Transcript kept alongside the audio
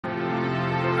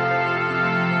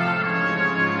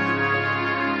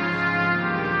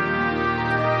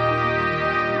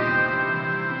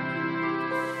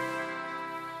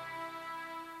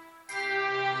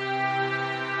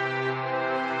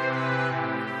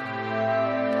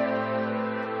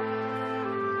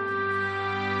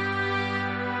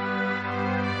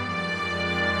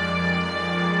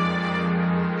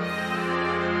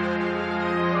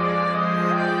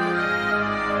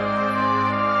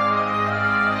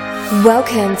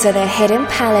Welcome to the Hidden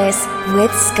Palace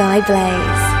with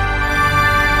Skyblaze.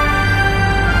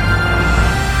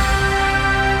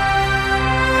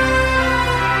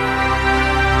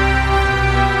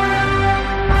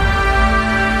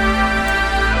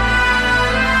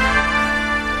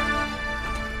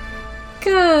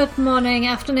 Good morning,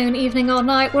 afternoon, evening or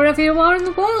night, wherever you are in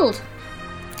the world.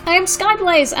 I am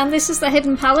Skyblaze and this is the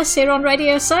Hidden Palace here on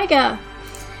Radio SEGA.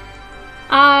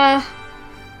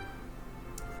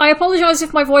 I apologise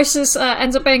if my voice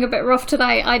ends up being a bit rough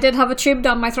today. I did have a tube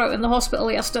down my throat in the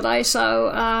hospital yesterday, so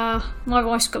my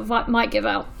voice might give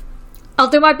out. I'll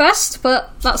do my best, but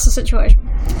that's the situation.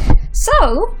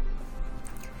 So,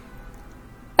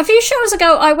 a few shows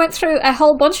ago I went through a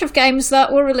whole bunch of games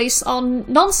that were released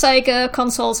on non-SEGA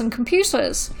consoles and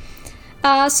computers.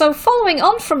 So following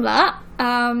on from that,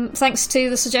 thanks to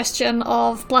the suggestion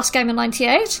of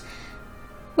BlastGamer98,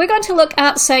 we're going to look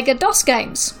at Sega DOS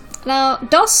games. Now,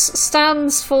 DOS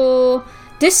stands for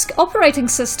Disk Operating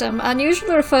System and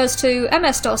usually refers to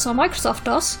MS-DOS or Microsoft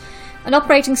DOS, an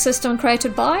operating system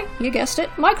created by, you guessed it,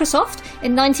 Microsoft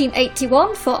in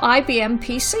 1981 for IBM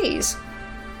PCs.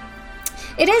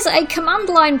 It is a command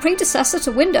line predecessor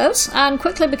to Windows and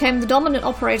quickly became the dominant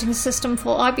operating system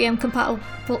for IBM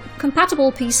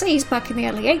compatible PCs back in the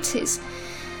early 80s.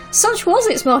 Such was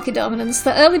its market dominance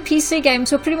that early PC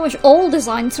games were pretty much all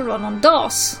designed to run on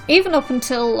DOS. Even up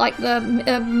until like the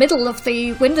middle of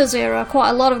the Windows era,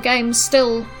 quite a lot of games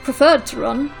still preferred to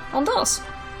run on DOS.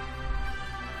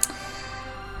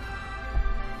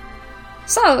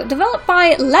 So, developed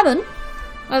by Lemon,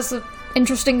 that's an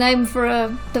interesting name for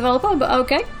a developer, but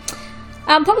okay,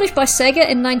 and published by Sega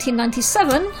in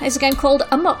 1997, is a game called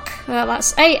Amok.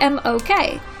 That's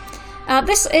A-M-O-K.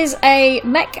 This is a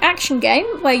mech action game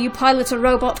where you pilot a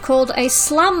robot called a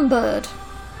slam bird.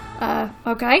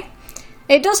 Okay.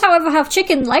 It does, however, have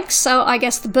chicken legs, so I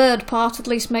guess the bird part at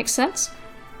least makes sense.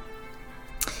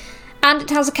 And it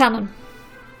has a cannon.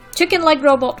 Chicken leg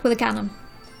robot with a cannon.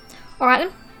 Alright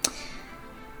then.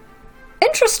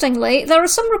 Interestingly, there are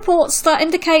some reports that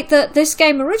indicate that this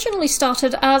game originally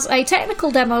started as a technical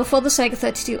demo for the Sega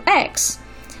 32X,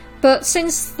 but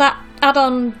since that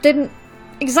add-on didn't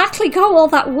exactly go all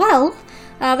that well,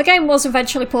 the game was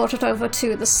eventually ported over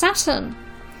to the Saturn.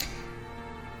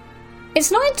 It's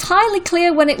not entirely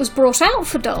clear when it was brought out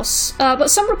for DOS,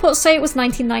 but some reports say it was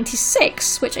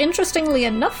 1996, which interestingly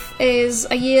enough is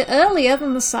a year earlier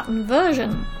than the Saturn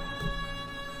version.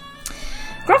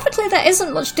 Graphically, there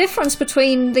isn't much difference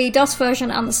between the DOS version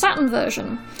and the Saturn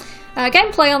version.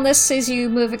 Gameplay on this sees you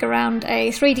moving around a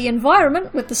 3D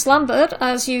environment with the Slambird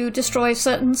as you destroy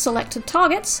certain selected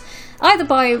targets, either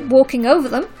by walking over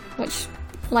them, which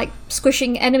like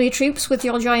squishing enemy troops with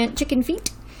your giant chicken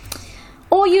feet,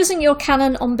 or using your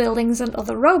cannon on buildings and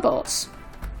other robots.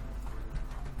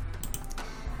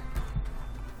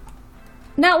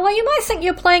 Now, while you might think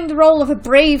you're playing the role of a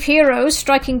brave hero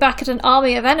striking back at an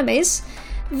army of enemies,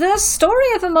 the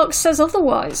story of Amok says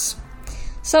otherwise.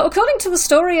 So, according to the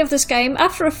story of this game,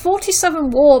 after a 47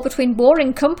 war between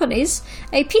warring companies,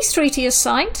 a peace treaty is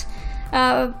signed,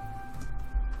 and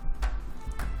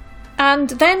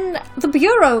then the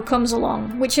Bureau comes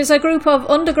along, which is a group of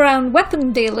underground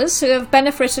weapon dealers who have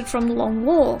benefited from the long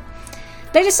war.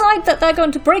 They decide that they're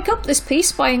going to break up this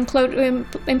peace by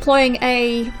employing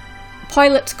a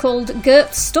pilot called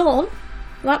Gert Storm,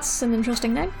 that's an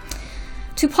interesting name,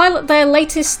 to pilot their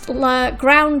latest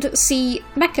ground sea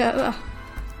mecha,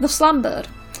 the Slambird.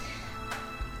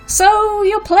 So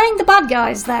you're playing the bad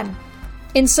guys then.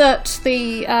 Insert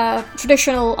the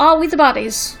traditional "Are we the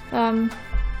baddies?"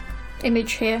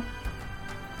 image here.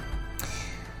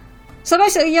 So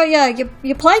basically,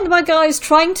 you're playing the bad guys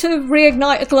trying to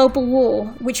reignite a global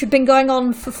war, which had been going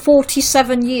on for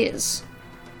 47 years.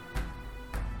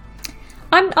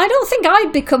 I don't think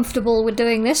I'd be comfortable with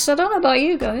doing this. I don't know about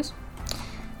you guys.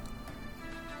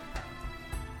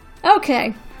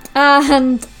 Okay.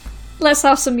 And let's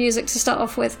have some music to start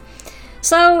off with.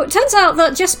 So, it turns out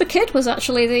that Jesper Kyd was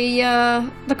actually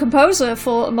the composer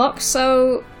for Amok,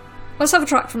 so let's have a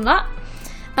track from that.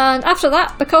 And after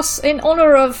that, because in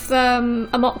honour of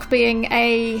Amok being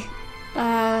a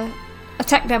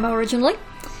tech demo originally,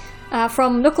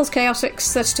 from Knuckles Chaotix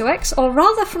 32X, or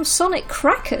rather from Sonic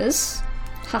Crackers,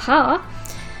 haha,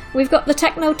 we've got the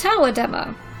Techno Tower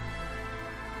demo.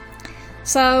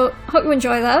 So, hope you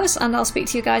enjoy those, and I'll speak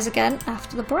to you guys again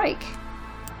after the break.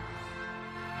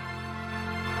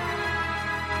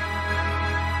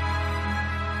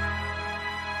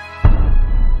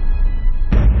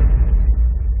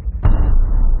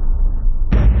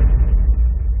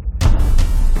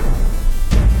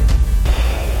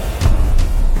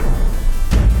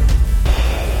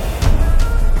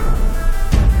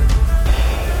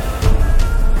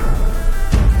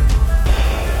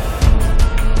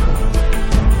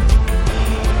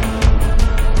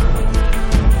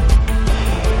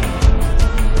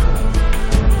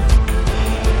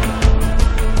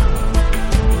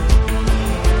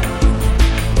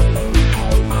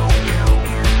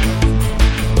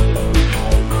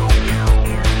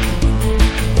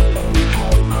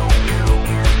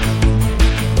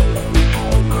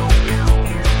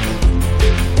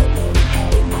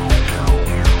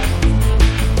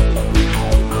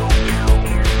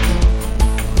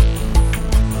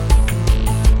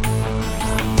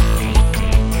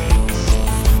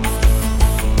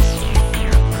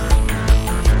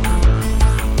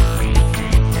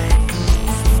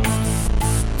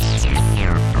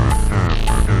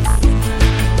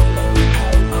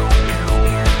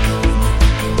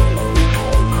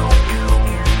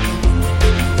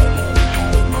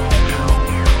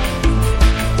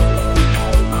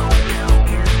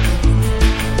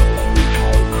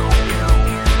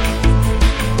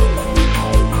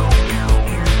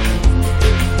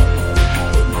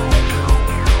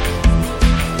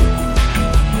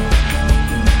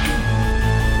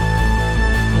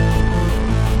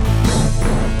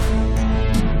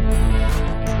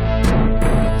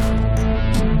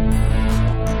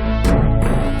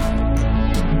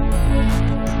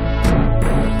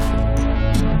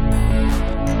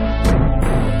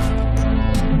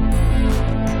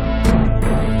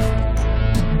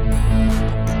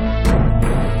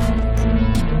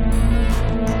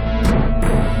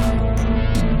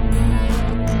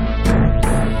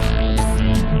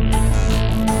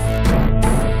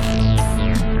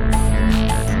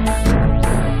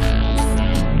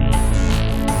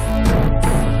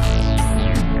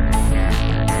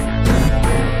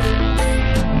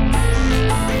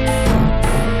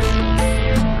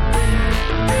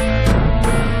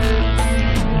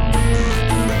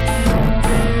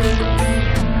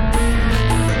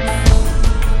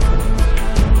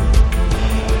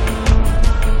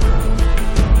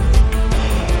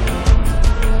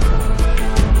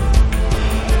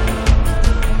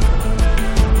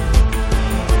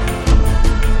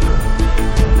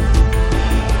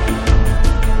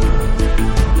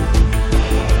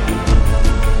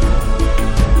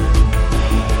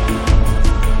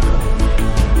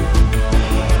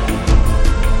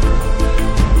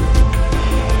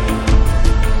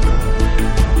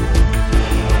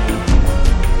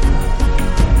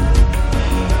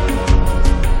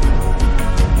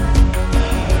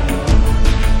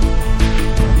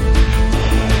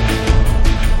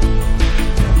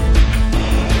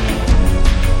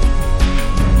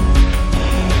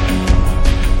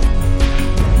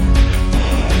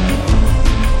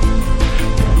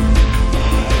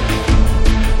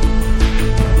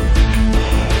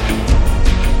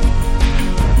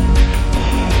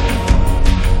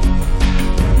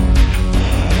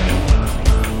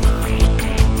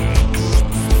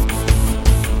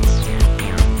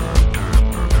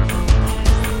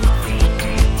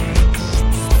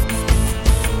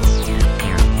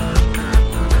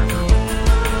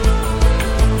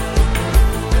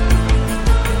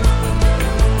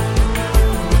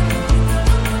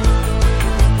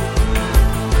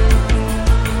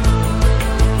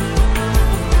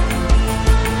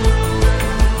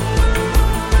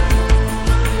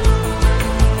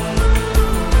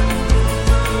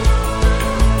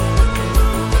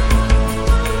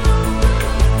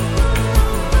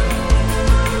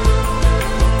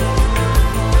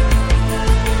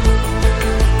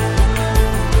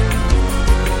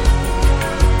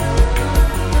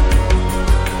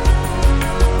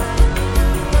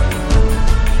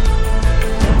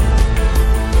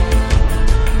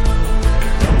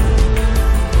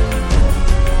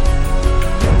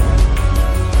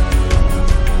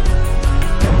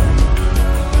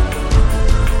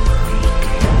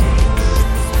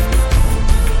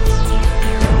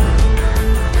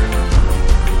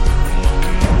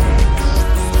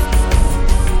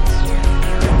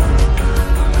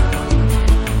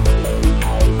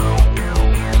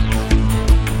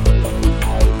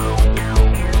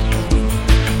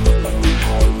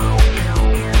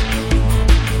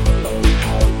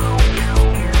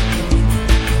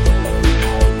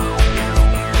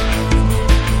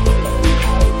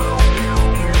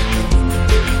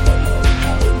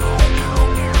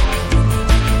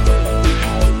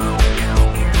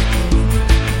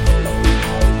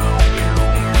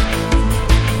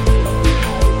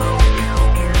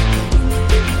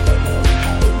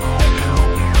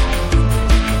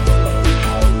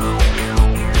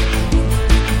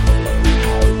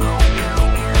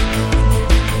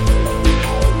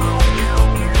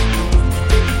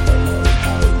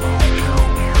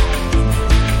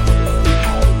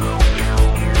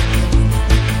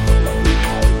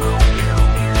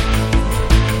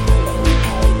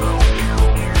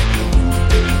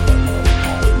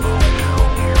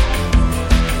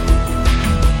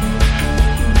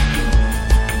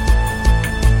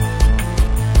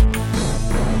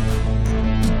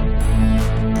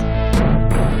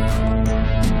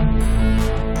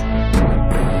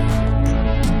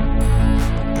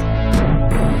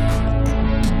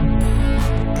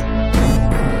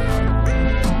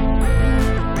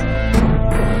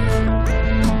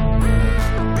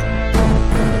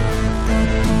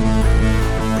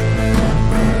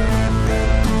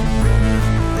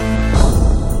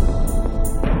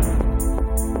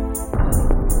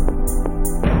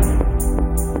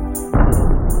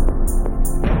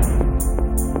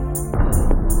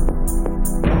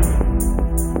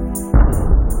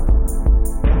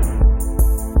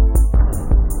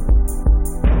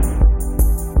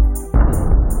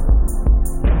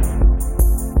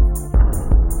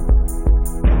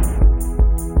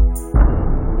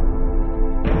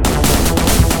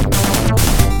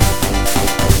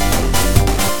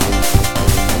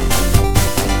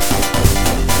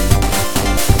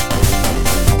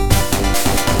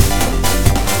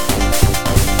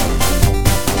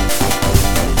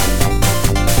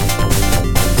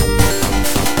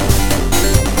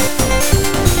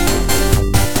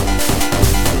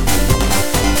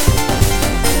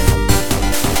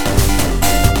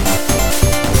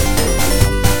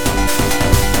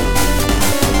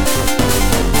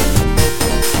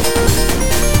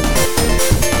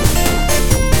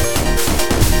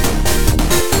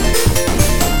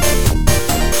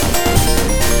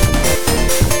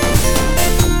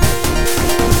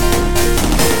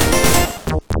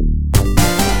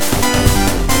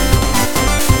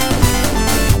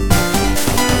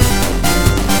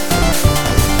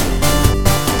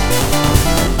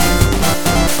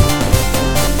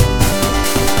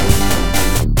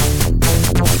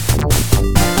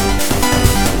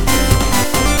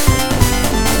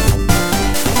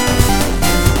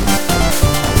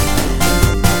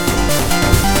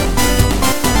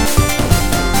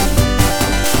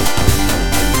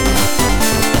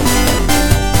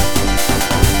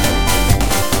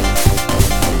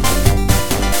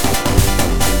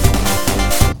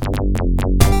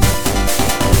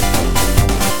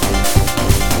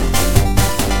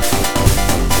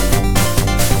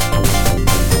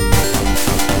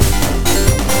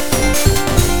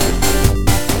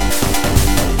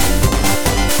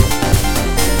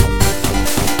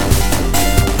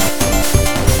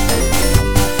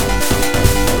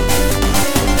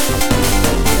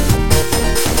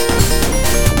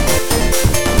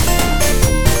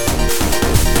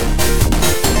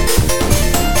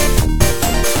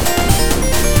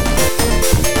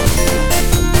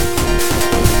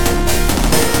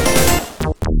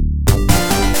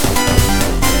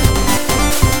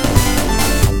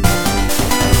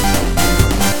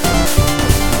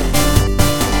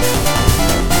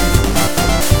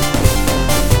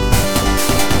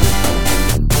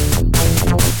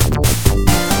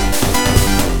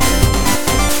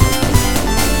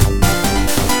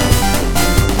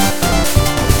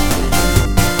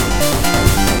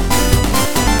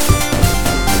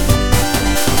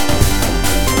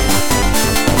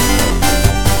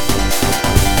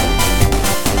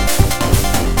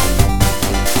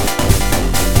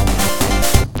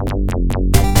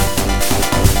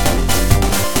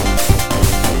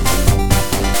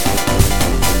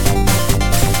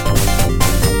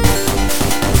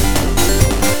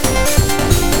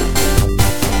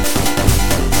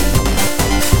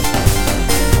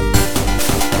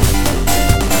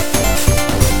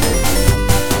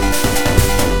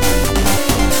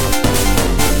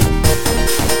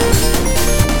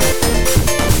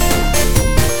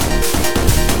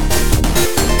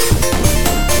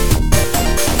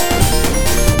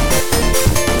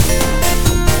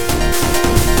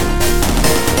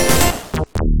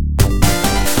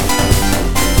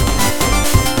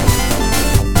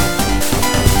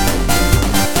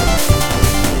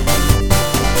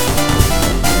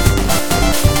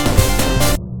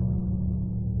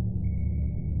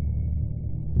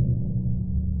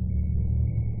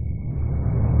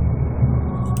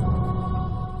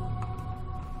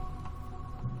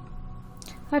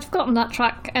 I'd forgotten that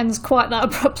track ends quite that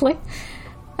abruptly.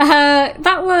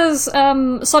 That was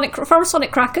from Sonic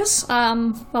Crackers,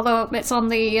 although it's on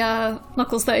the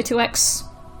Knuckles 32X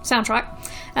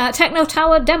soundtrack. Techno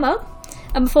Tower Demo,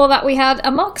 and before that we had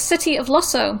Amok City of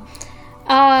Losso.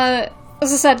 As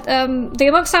I said, the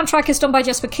Amok soundtrack is done by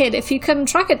Jesper Kyd. If you can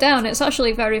track it down, it's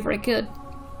actually very, very good.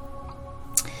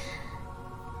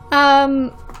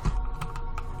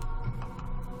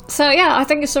 So yeah, I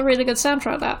think it's a really good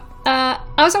soundtrack, that.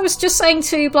 As I was just saying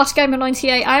to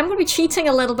BlastGamer98, I am going to be cheating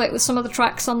a little bit with some of the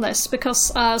tracks on this, because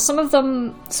some of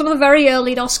the very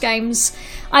early DOS games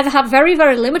either had very,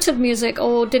 very limited music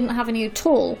or didn't have any at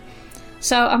all.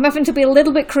 So I'm having to be a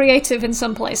little bit creative in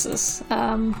some places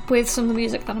with some of the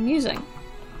music that I'm using.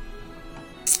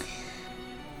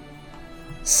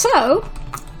 So,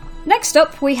 next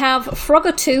up we have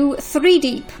Frogger 2 3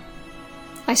 Deep.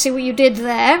 I see what you did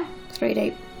there. 3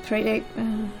 Deep.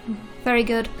 Very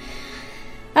good.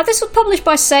 This was published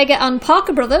by Sega and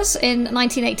Parker Brothers in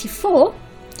 1984,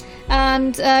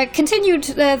 and continued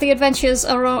the adventures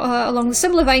along the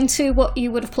similar vein to what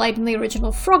you would have played in the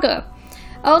original Frogger.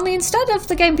 Only instead of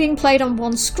the game being played on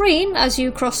one screen as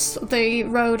you cross the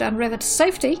road and river to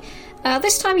safety,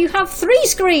 this time you have 3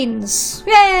 screens!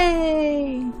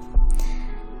 Yay!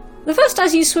 The first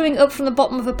has you swimming up from the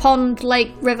bottom of a pond,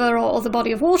 lake, river or other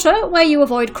body of water, where you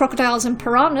avoid crocodiles and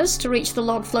piranhas to reach the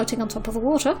log floating on top of the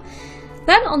water.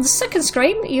 Then, on the second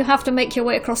screen, you have to make your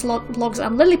way across logs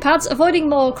and lily pads, avoiding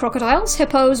more crocodiles,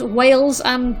 hippos, whales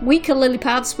and weaker lily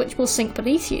pads which will sink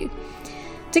beneath you.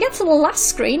 To get to the last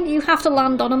screen, you have to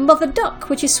land on a mother duck,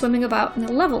 which is swimming about in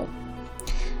a level.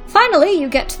 Finally, you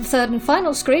get to the third and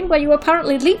final screen, where you are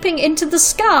apparently leaping into the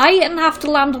sky and have to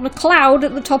land on a cloud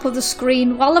at the top of the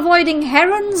screen while avoiding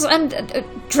herons and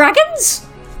dragons?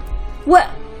 What?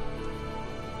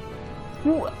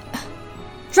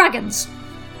 Dragons.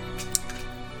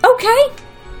 Okay.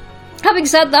 Having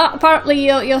said that, apparently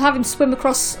you're having to swim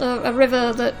across a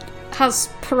river that has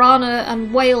piranha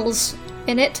and whales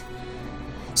in it.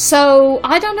 So,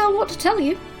 I don't know what to tell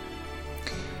you.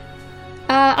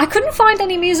 I couldn't find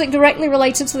any music directly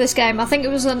related to this game. I think it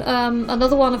was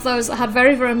another one of those that had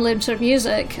very, very limited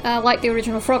music, like the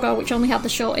original Frogger, which only had the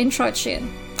short intro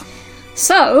tune.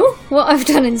 So, what I've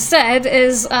done instead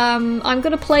is I'm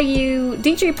going to play you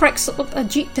DJ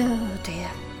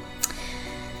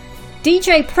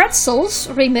Pretzel's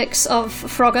remix of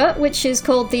Frogger, which is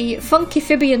called the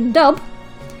Funkyphibian Dub.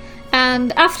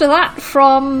 And after that,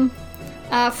 from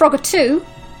Frogger 2,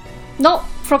 not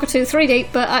Frogger 2 3 Deep,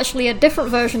 but actually a different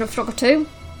version of Frogger 2.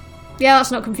 Yeah,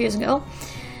 that's not confusing at all.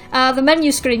 The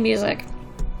menu screen music.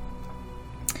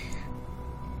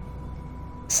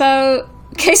 So,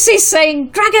 Casey's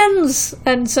saying dragons!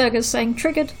 And Serga's saying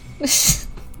triggered.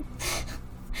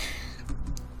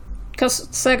 Because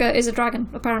Serga is a dragon,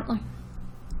 apparently.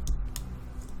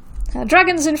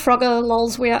 Dragons in Frogger,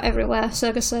 lols, we are everywhere,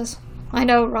 Serga says. I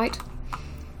know, right?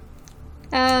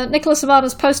 Nicholas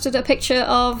Amada's posted a picture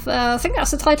of, I think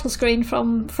that's the title screen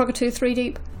from Frogger 2 3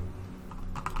 Deep.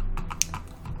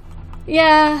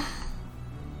 Yeah.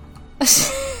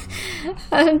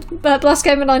 And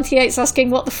BlastGamer98's asking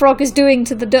what the frog is doing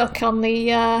to the duck on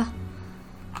the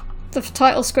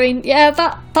title screen. Yeah,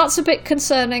 that's a bit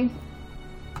concerning.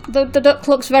 The duck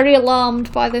looks very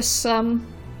alarmed by this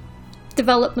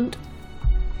development.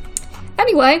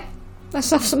 Anyway,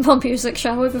 let's have some more music,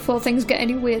 shall we, before things get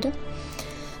any weirder.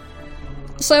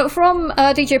 So, from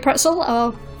DJ Pretzel,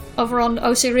 over on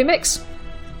OC Remix,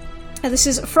 this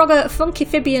is Frogger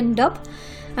Funkyphibian Dub,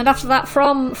 and after that,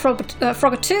 from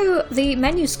Frogger 2, the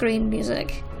menu screen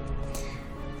music.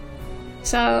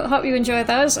 So, hope you enjoy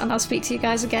those, and I'll speak to you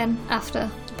guys again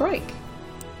after the break.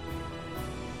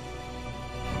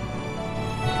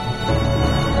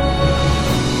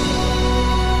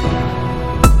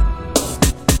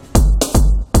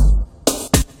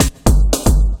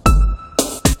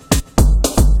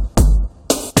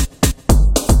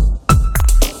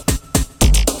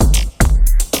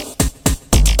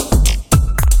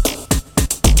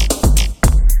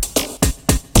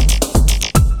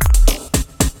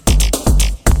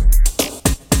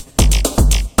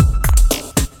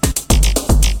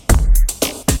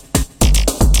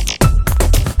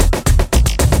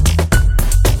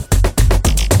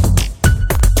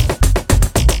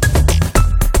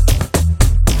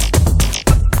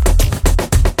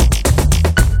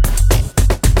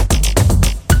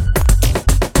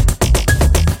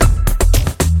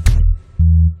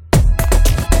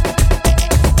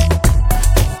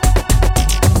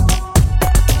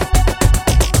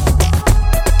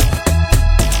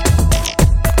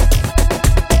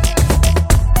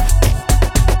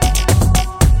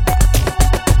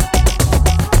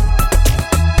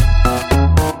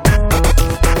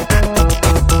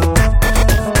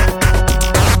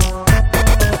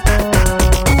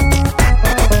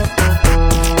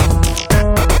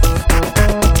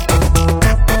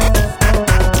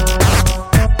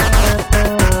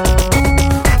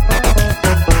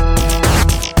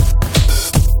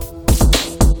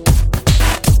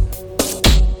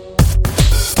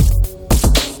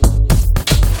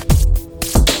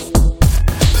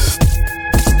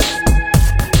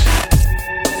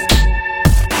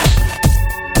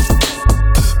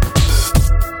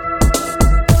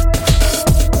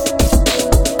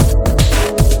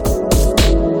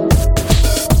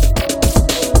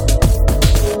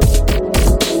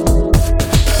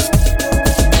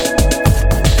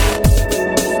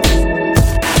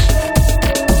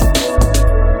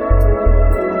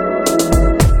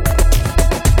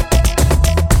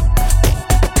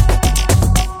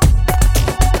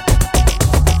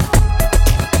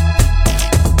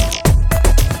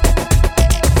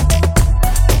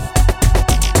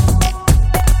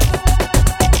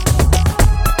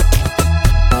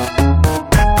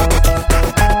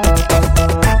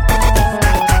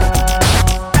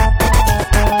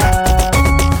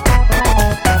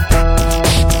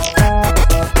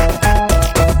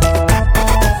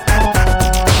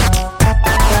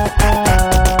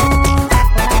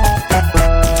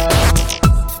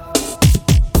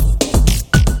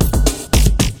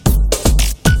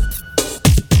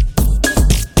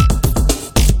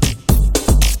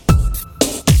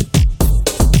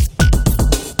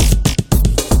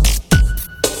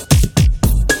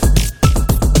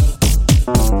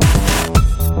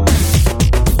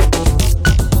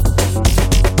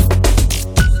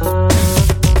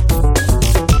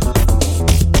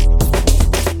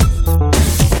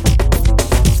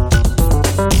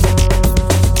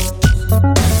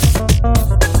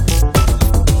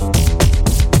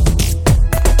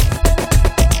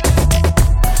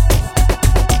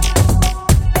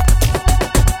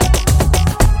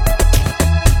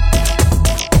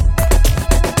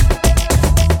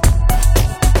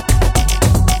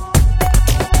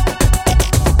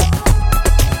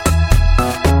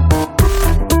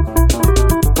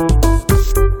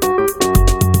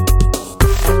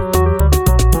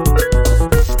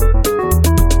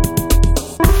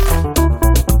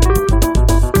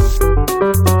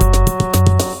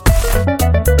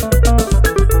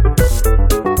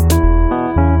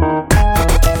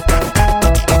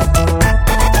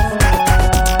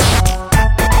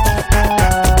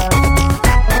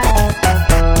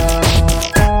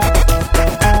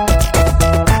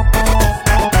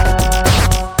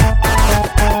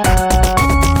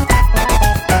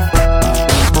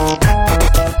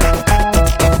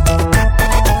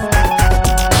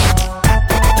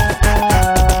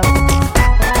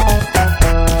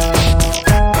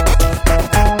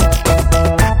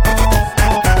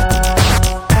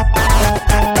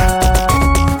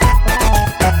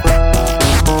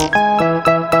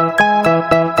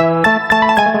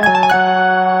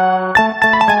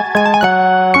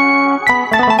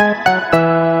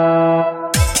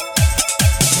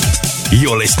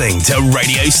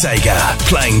 Radio Sega,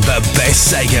 playing the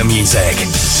best Sega music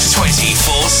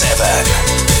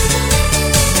 24/7.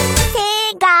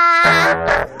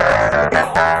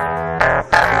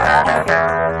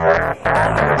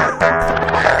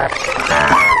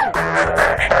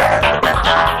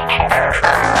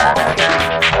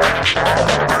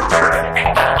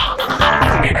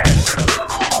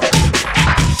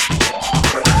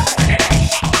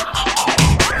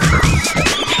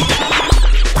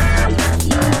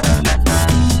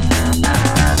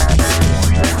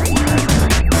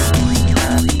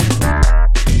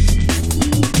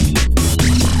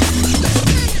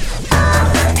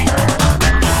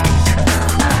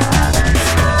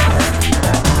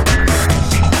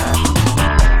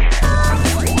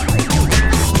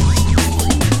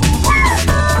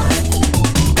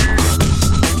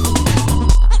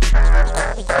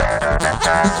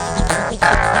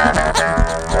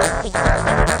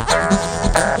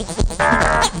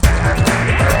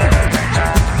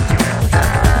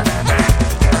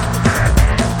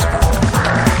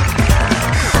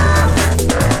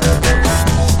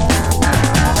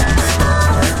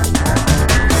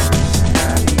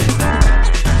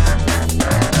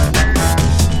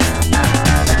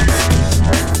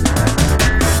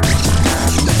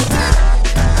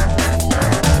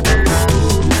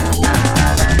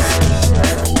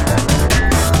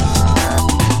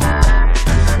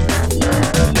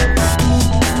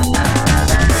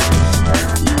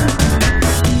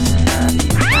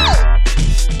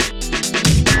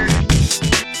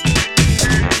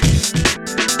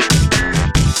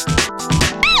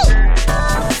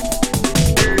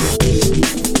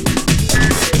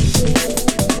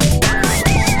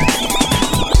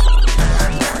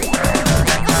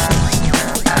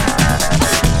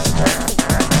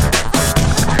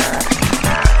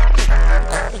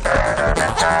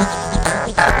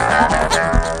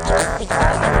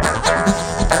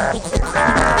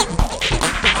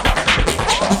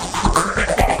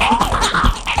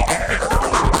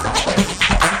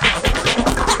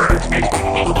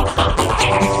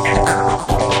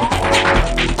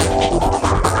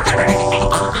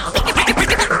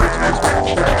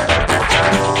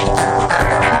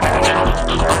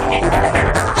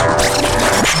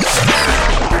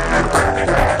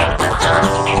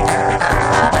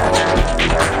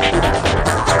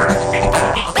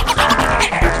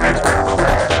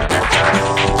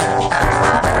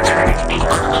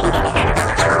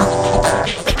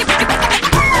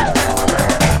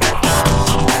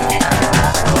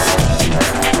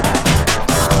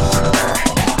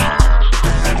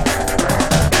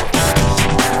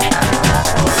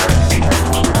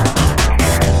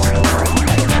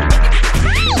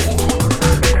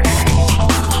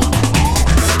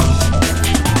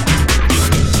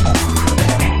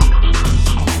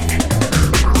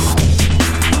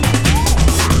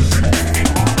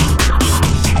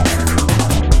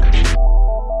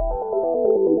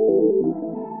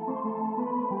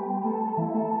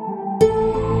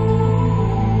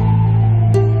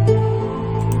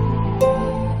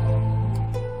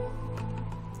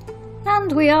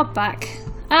 We are back,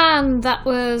 and that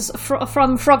was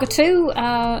from Frogger 2,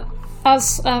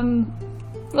 as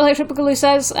Electric Boogaloo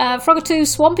says, Frogger 2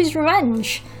 Swampy's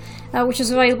Revenge, which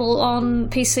is available on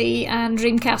PC and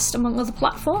Dreamcast among other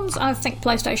platforms, I think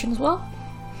PlayStation as well.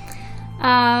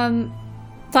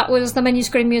 That was the menu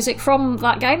screen music from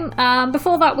that game.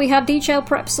 Before that we had DJ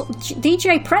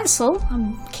Pretzel,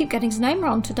 I keep getting his name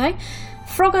wrong today,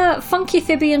 Frogger Funky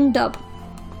Thibian Dub.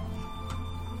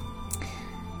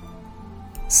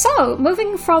 So,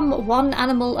 moving from one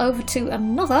animal over to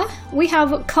another, we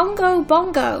have Congo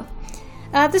Bongo.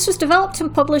 This was developed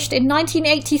and published in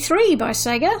 1983 by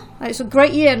Sega. It's a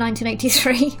great year,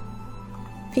 1983.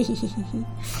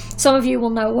 Some of you will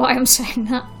know why I'm saying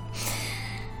that.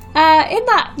 In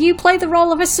that, you play the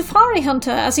role of a safari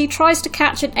hunter as he tries to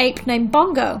catch an ape named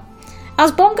Bongo.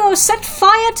 As Bongo set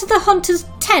fire to the hunter's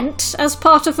tent as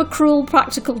part of a cruel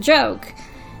practical joke.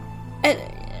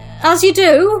 As you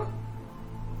do...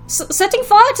 setting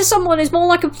fire to someone is more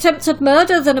like attempted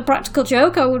murder than a practical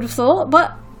joke, I would have thought,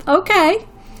 but okay.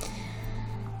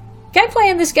 Gameplay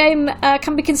in this game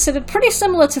can be considered pretty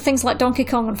similar to things like Donkey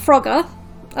Kong and Frogger,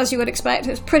 as you would expect.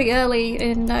 It's pretty early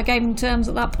in gaming terms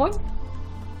at that point.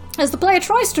 As the player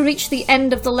tries to reach the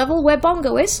end of the level where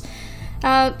Bongo is,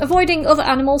 avoiding other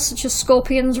animals such as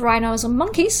scorpions, rhinos and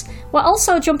monkeys, while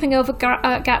also jumping over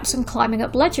gaps and climbing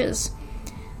up ledges.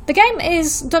 The game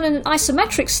is done in an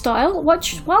isometric style,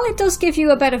 which, while it does give you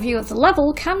a better view of the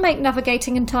level, can make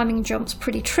navigating and timing jumps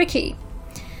pretty tricky.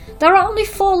 There are only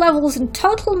 4 levels in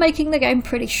total, making the game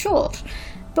pretty short.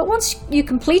 But once you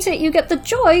complete it, you get the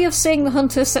joy of seeing the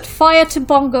hunter set fire to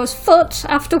Bongo's foot,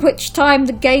 after which time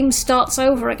the game starts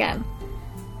over again.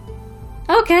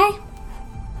 Okay.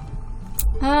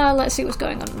 Let's see what's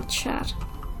going on in the chat.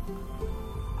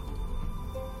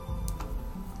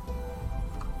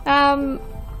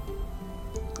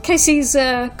 Casey's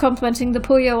complimenting the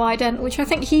Puyo ident, which I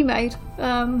think he made.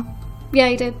 Yeah,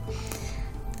 he did.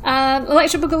 And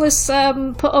Electric Boogaloo has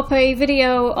put up a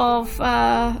video of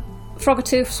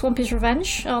Froggertooth Swampy's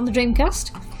Revenge on the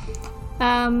Dreamcast,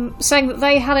 saying that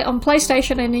they had it on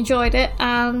PlayStation and enjoyed it,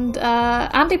 and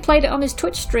Andy played it on his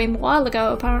Twitch stream a while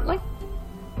ago, apparently.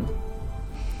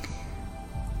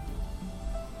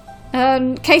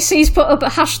 And Casey's put up a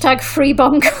hashtag Free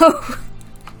Bongo.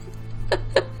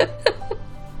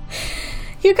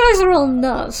 You guys are all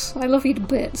nuts. I love you to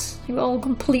bits. You're all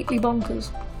completely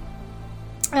bonkers.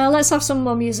 Let's have some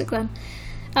more music then.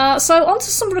 So on to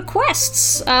some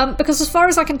requests, because as far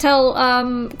as I can tell,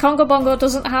 Congo Bongo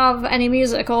doesn't have any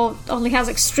music, or only has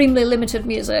extremely limited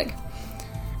music.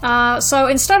 So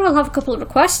instead we'll have a couple of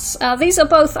requests. These are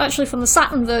both actually from the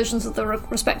Saturn versions of the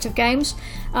respective games,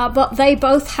 but they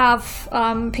both have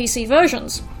PC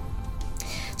versions.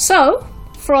 So,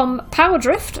 from Power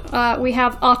Drift, we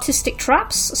have Artistic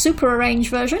Traps, Super Arrange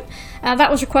version. That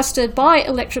was requested by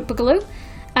Electric Boogaloo.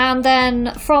 And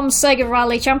then from Sega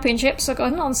Rally Championship, so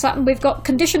going on Saturn, we've got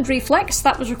Conditioned Reflex.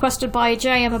 That was requested by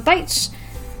J. Emma Bates.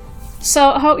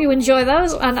 So I hope you enjoy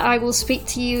those, and I will speak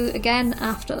to you again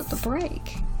after the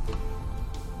break.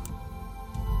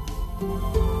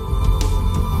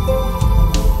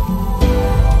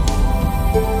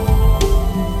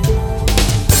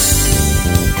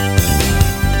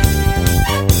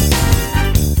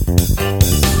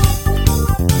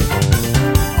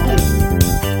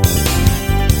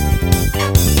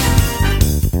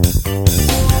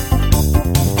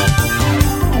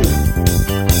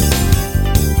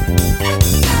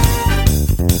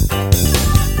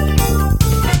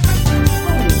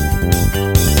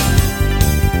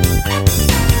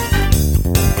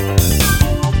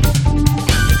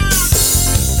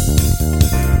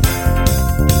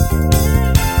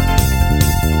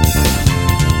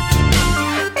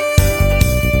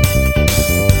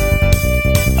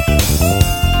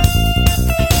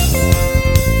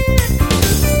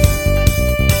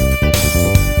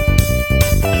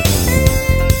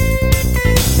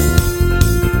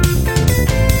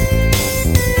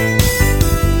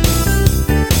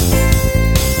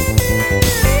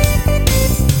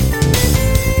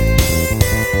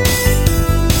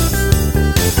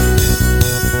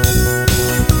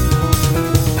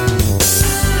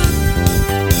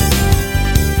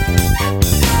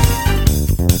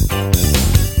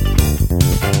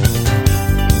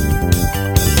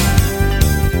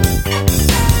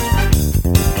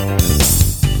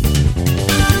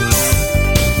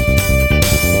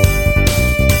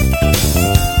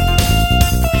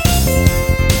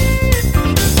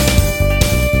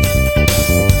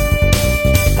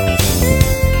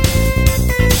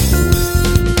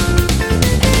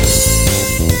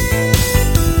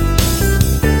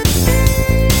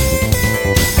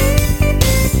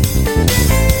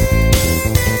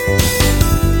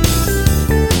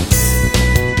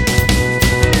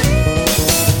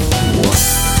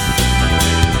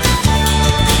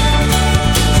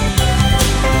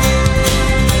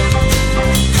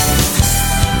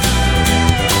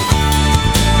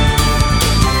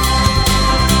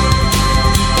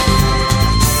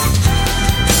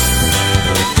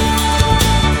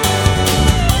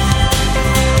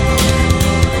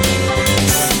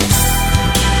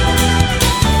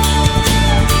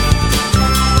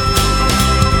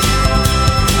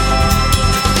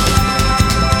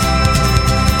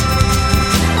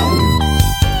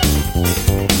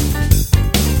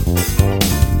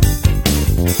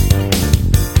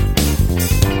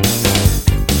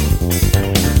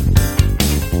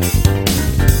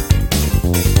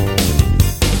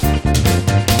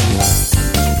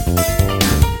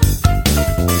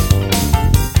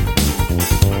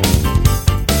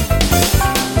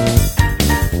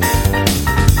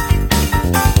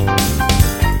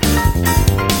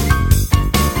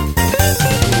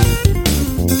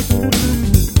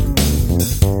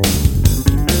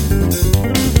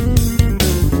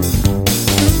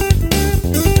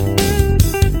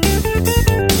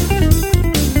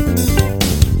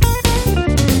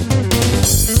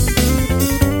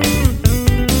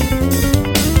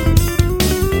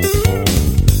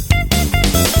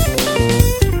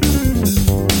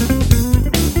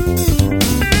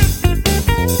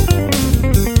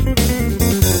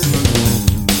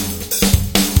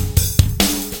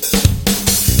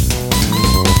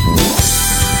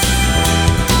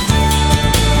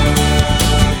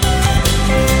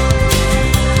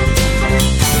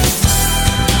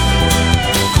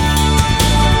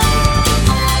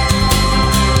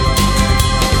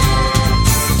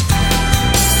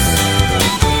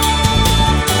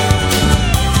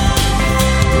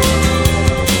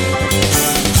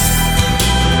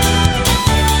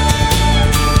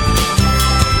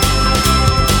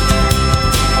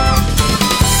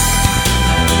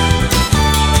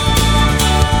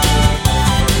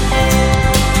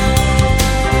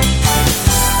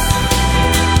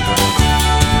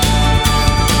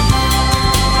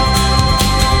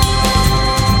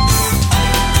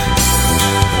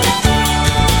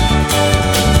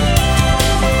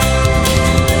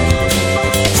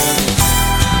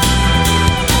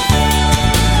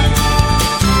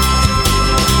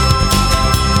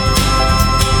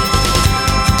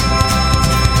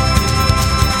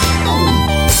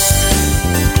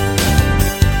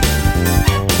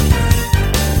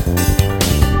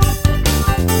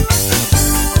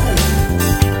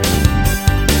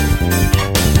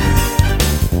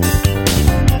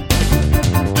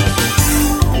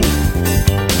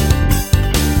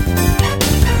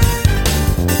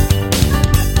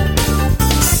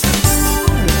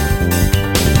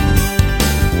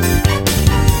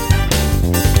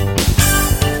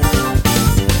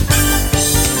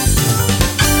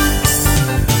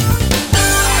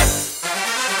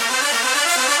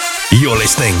 You're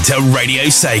listening to Radio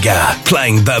Sega,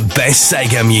 playing the best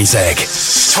Sega music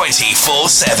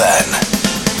 24/7.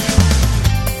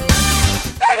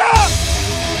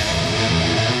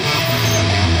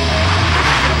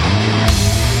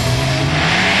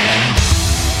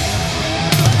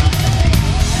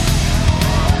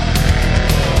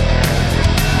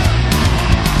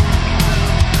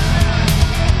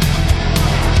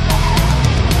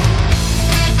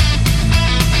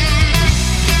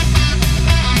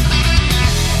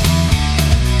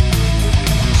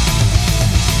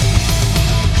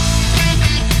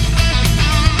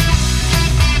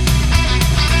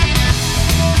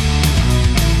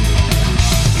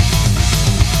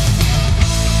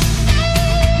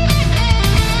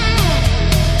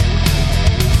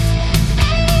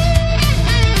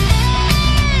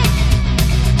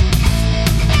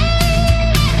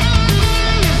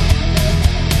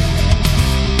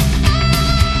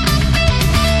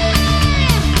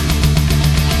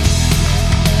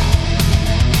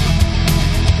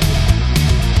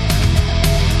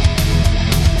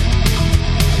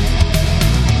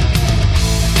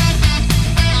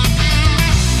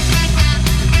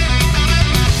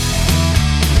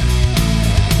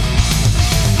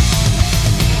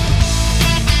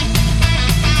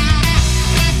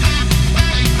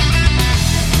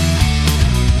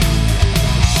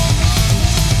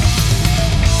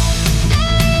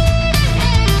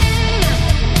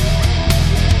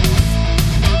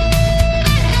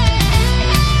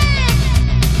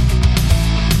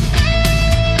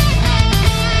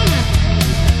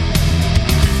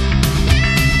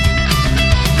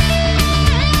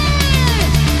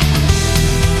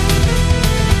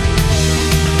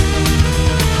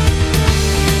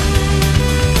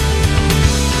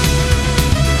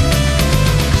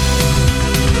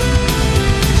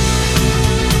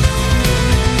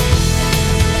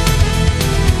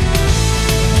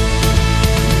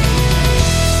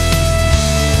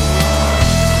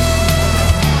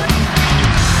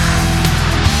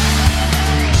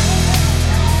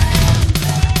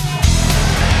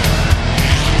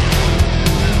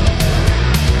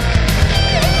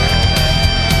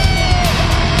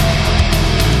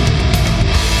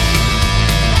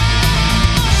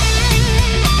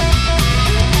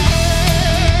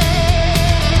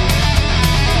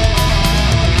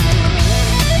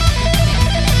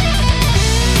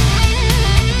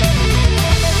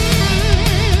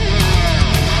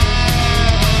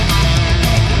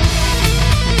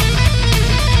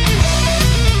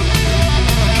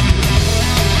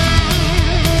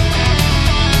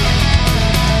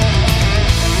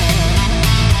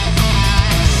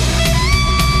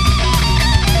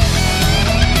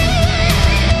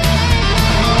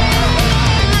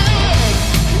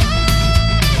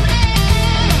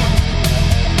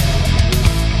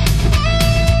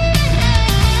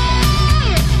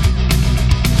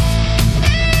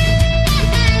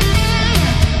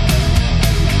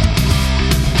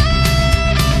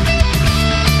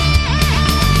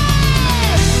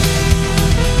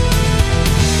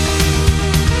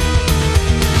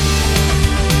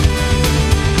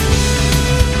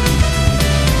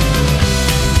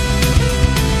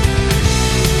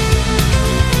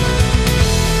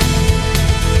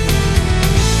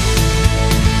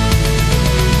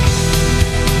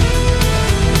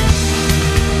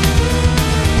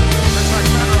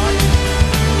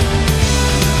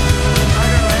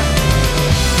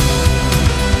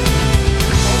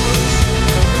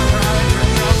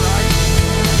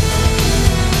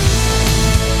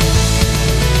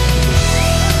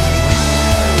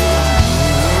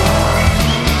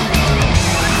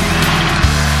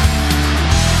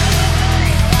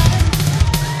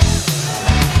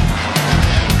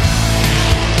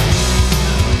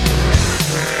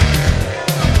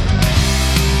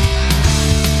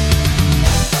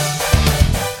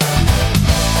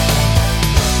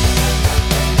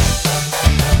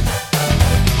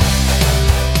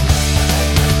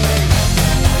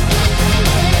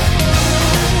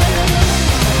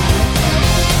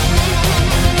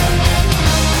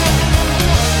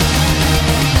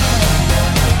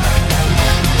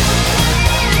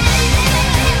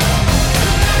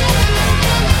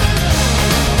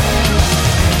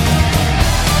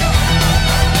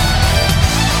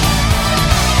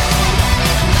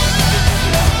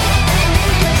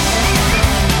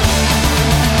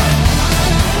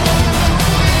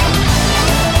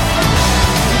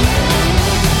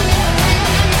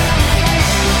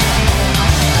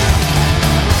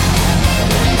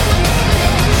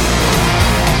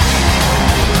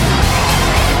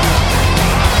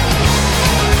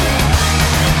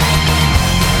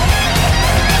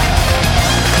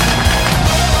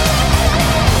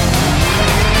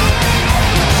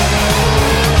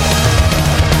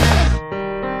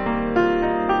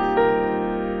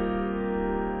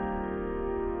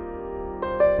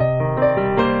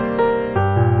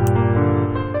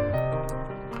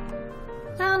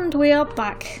 we are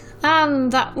back.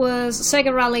 And that was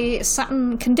Sega Rally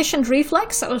Saturn Conditioned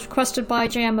Reflex, that was requested by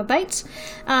J.M. Abate.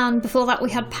 And before that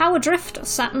we had Power Drift,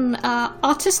 Saturn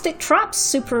Artistic Traps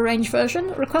Super Arranged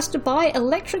version, requested by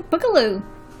Electric Boogaloo.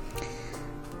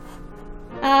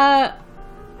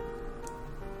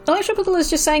 Electric Boogaloo is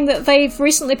just saying that they've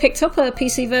recently picked up a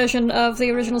PC version of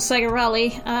the original Sega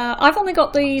Rally. I've only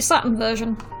got the Saturn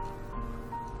version.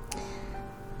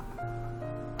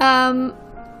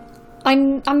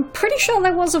 I'm pretty sure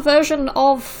there was a version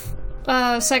of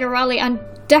Sega Rally, and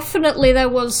definitely there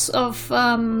was of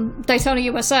Daytona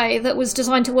USA that was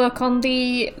designed to work on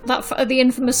the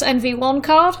infamous NV1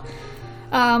 card,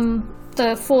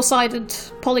 the four-sided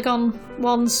polygon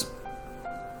ones.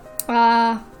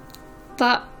 That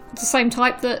the same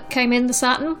type that came in the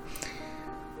Saturn.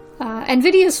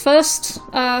 Nvidia's first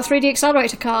 3D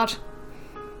accelerator card.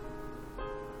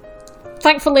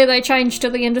 Thankfully they changed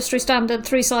to the industry standard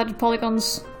three-sided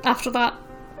polygons after that,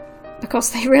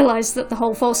 because they realised that the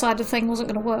whole four-sided thing wasn't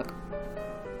going to work.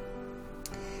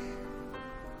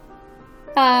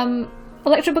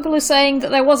 Electric Boogaloo saying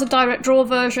that there was a direct draw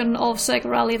version of Sega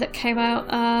Rally that came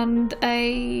out, and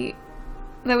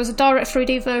there was a direct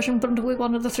 3D version bundled with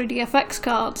one of the 3DFX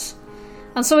cards,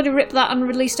 and somebody ripped that and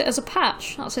released it as a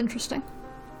patch. That's interesting.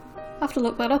 I'll have to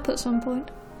look that up at some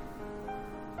point.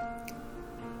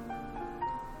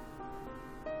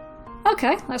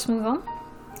 Okay, let's move on.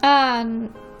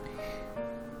 And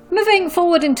moving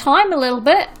forward in time a little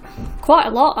bit, quite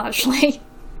a lot actually.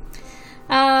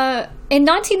 In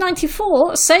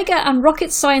 1994, Sega and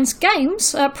Rocket Science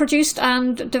Games produced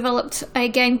and developed a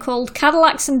game called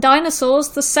Cadillacs and Dinosaurs: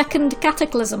 The Second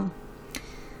Cataclysm.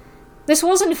 This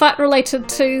was in fact related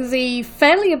to the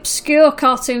fairly obscure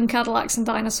cartoon Cadillacs and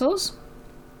Dinosaurs.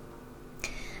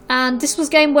 And this was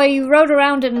a game where you rode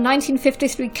around in a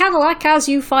 1953 Cadillac as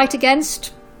you fight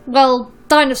against, well,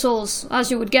 dinosaurs, as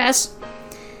you would guess.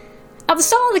 At the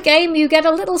start of the game, you get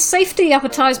a little safety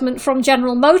advertisement from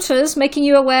General Motors, making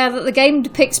you aware that the game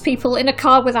depicts people in a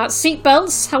car without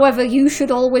seatbelts. However, you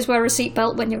should always wear a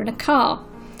seatbelt when you're in a car.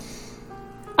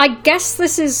 I guess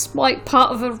this is like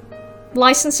part of a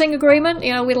licensing agreement.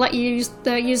 You know, we let you use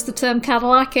the term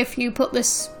Cadillac if you put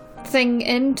this thing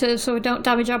in so we don't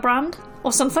damage our brand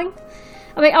or something.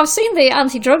 I mean, I've seen the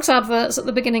anti-drugs adverts at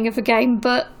the beginning of a game,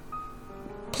 but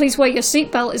please wear your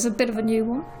seatbelt is a bit of a new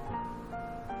one.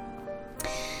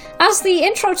 As the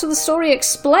intro to the story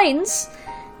explains,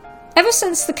 ever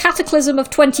since the cataclysm of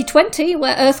 2020,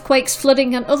 where earthquakes,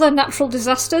 flooding and other natural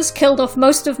disasters killed off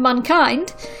most of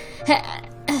mankind, I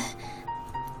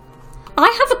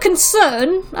have a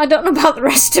concern. I don't know about the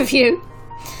rest of you.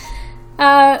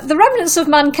 The remnants of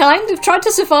mankind have tried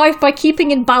to survive by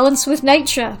keeping in balance with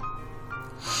nature.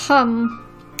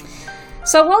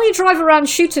 So while you drive around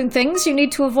shooting things, you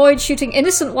need to avoid shooting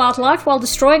innocent wildlife while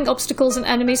destroying obstacles and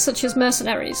enemies such as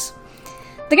mercenaries.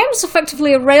 The game is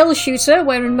effectively a rail shooter,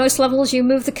 where in most levels you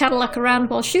move the Cadillac around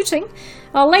while shooting,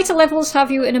 while later levels have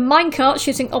you in a minecart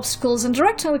shooting obstacles and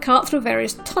directing the cart through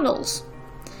various tunnels.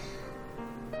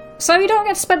 So you don't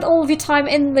get to spend all of your time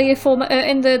in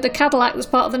the Cadillac that's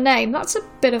part of the name. That's a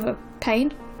bit of a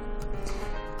pain.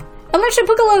 Electric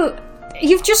Boogaloo,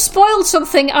 you've just spoiled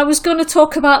something I was going to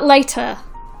talk about later.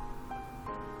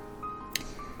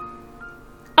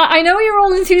 I know you're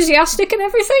all enthusiastic and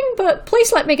everything, but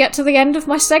please let me get to the end of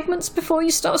my segments before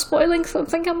you start spoiling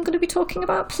something I'm going to be talking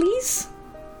about, please?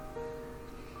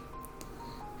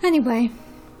 Anyway.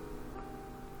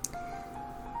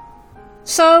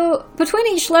 So, between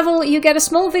each level you get a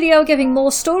small video giving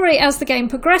more story as the game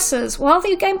progresses. While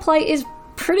the gameplay is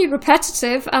pretty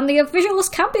repetitive and the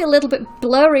visuals can be a little bit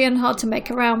blurry and hard to make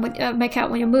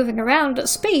out when you're moving around at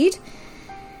speed,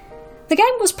 the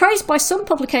game was praised by some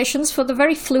publications for the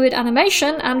very fluid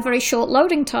animation and very short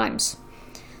loading times.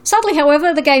 Sadly,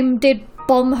 however, the game did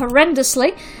bomb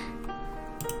horrendously,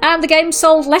 and the game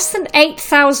sold less than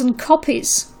 8,000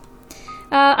 copies.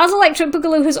 As Electric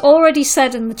Boogaloo has already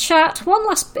said in the chat, one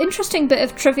last interesting bit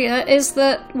of trivia is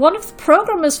that one of the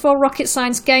programmers for Rocket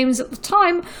Science Games at the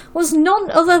time was none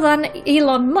other than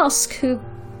Elon Musk, who,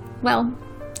 well,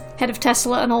 head of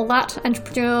Tesla and all that,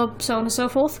 entrepreneur, so on and so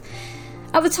forth.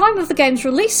 At the time of the game's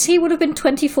release, he would have been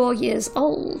 24 years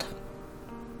old.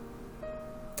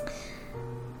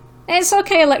 It's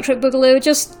okay, Electric Boogaloo,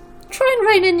 just try and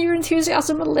rein in your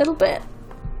enthusiasm a little bit.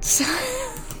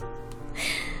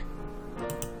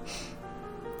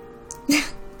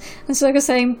 And Sega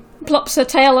saying, plops her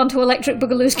tail onto Electric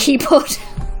Boogaloo's keyboard.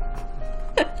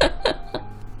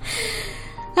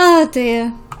 Oh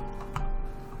dear.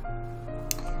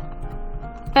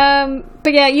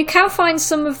 But yeah, you can find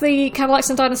some of the Cadillacs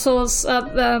and Dinosaurs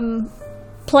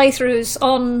playthroughs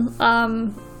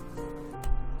on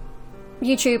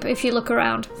YouTube if you look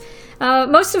around.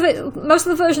 Most of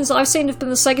the versions that I've seen have been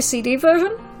the Sega CD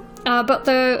version, but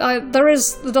there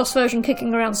is the DOS version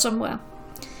kicking around somewhere.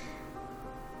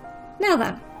 Now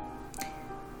then.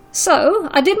 So,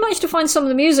 I did manage to find some of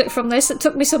the music from this. It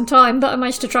took me some time, but I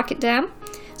managed to track it down.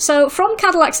 So, from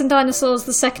Cadillacs and Dinosaurs,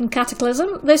 The Second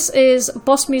Cataclysm, this is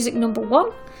boss music number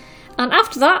 1. And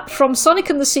after that, from Sonic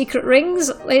and the Secret Rings,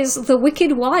 is The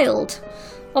Wicked Wild.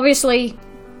 Obviously,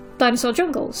 Dinosaur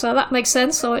Jungle, so that makes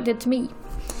sense, so it did to me.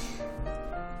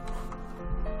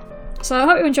 So I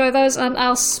hope you enjoy those, and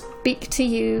I'll speak to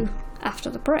you after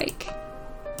the break.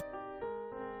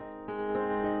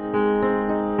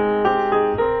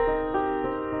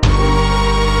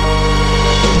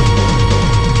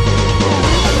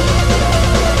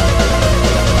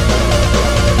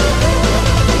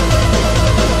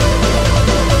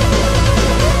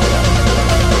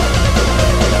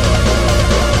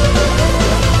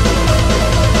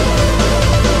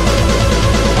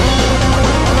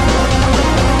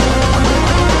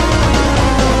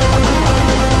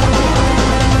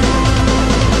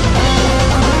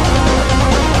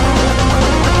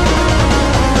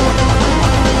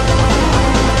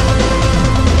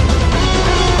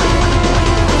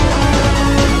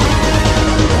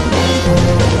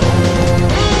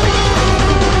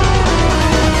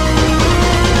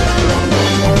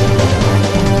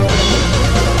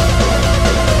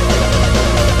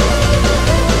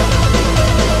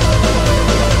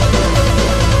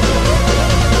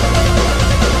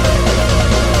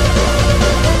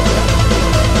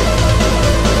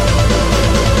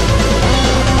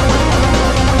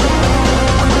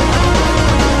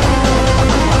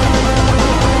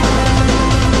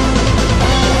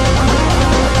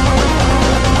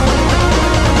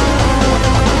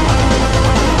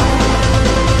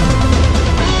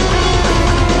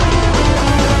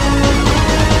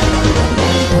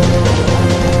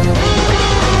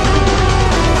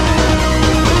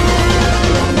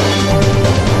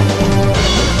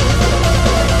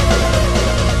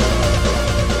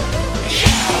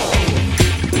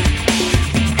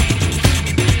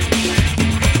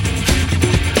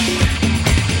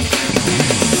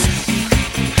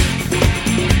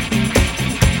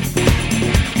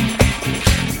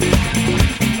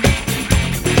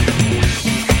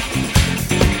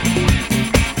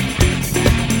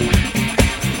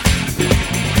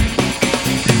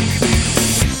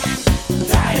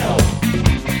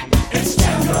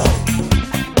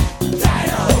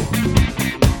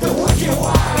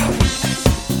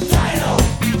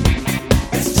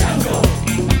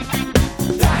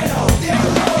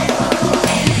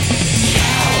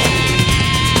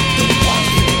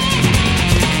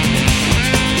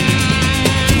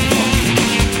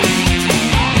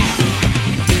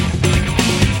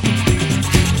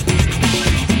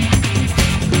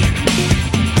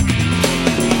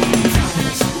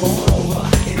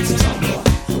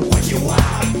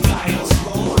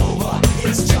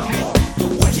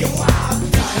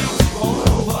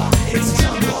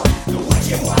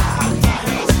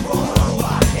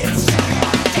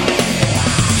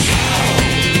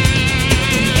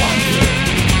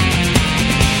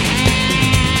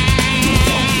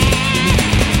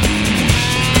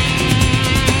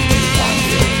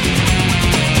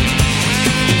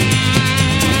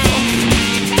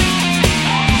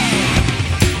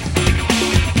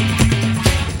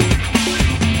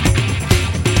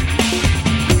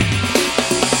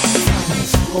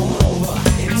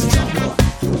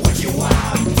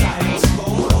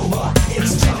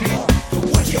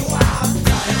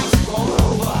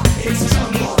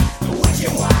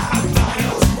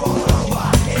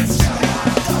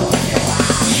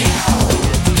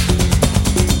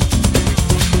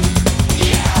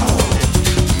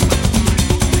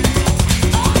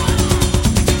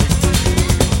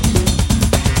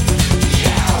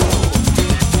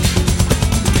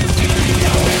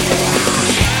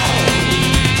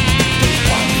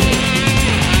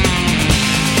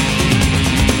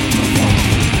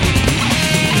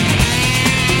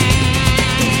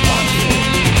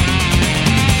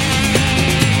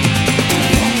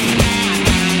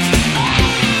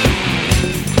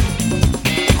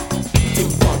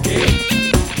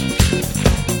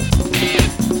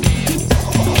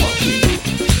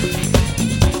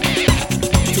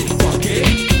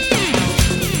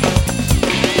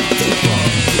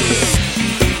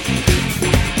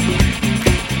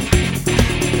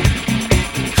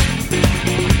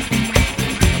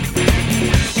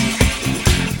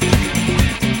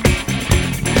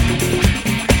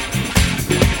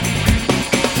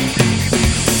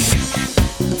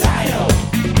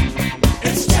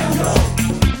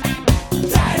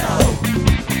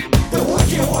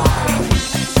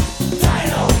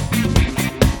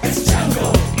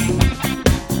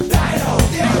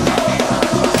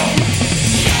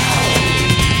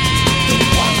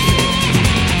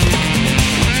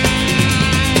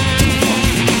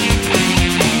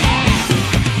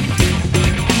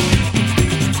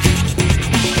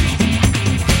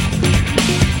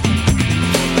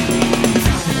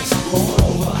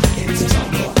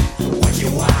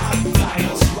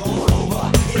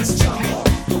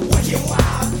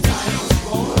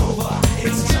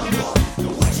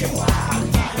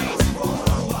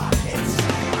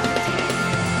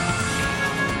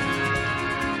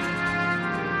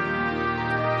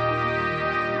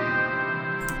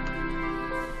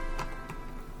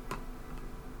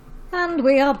 And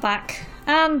we are back.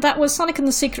 And that was Sonic and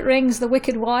the Secret Rings, The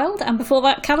Wicked Wild, and before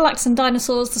that, Cadillacs and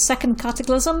Dinosaurs, The Second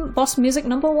Cataclysm, Boss Music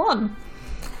 #1.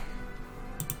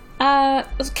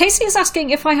 Casey is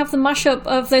asking if I have the mashup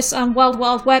of this and Wild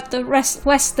Wild West that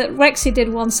Rexy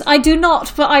did once. I do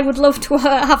not, but I would love to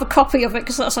have a copy of it,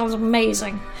 because that sounds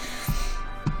amazing.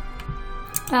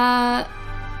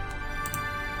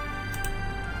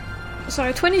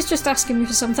 Sorry, Twinny's just asking me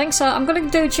for something, so I'm going to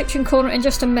do Chiptune Corner in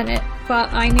just a minute,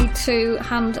 but I need to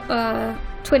hand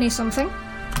Twinny something.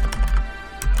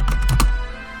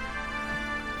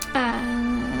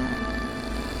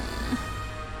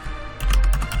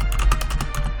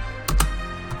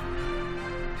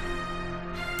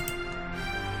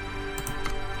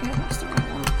 Yeah, that's the right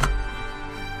one.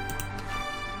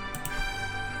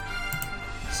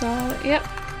 So, yep.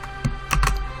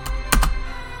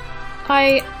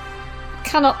 I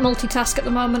cannot multitask at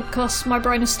the moment because my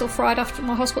brain is still fried after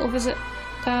my hospital visit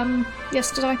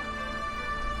yesterday.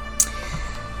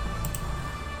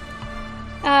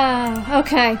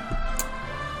 Okay.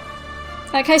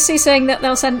 Casey's saying that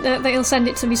they'll send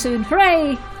it to me soon.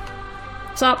 Hooray!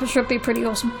 So that should be pretty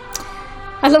awesome.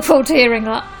 I look forward to hearing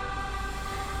that.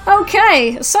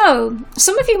 Okay, so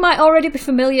some of you might already be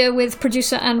familiar with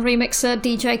producer and remixer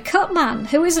DJ Cutman,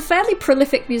 who is a fairly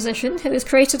prolific musician who has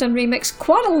created and remixed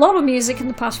quite a lot of music in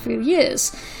the past few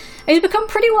years. He's become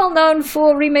pretty well known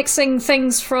for remixing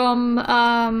things from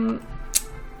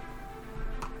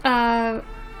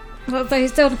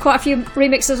he's done quite a few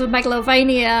remixes of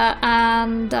Megalovania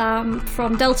and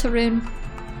from Deltarune.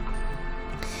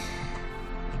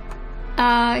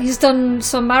 He's done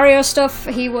some Mario stuff.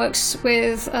 He works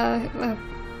with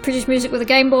produced music with a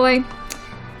Game Boy,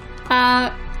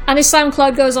 and his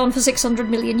SoundCloud goes on for 600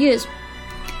 million years.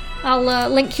 I'll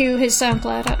link you his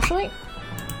SoundCloud actually.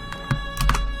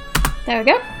 There we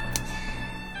go.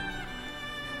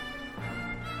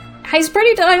 He's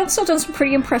also done some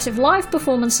pretty impressive live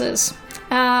performances,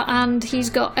 and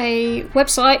he's got a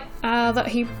website that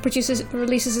he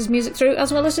releases his music through,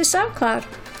 as well as his SoundCloud.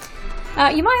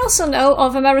 You might also know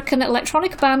of American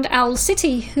electronic band Owl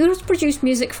City, who has produced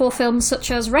music for films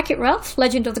such as Wreck-It Ralph,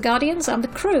 Legend of the Guardians, and The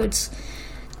Croods.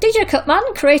 DJ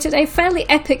Cutman created a fairly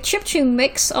epic chiptune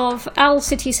mix of Owl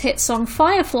City's hit song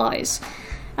Fireflies,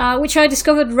 which I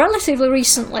discovered relatively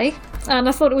recently, and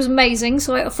I thought it was amazing,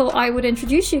 so I thought I would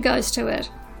introduce you guys to it.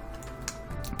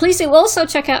 Please do also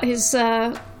check out his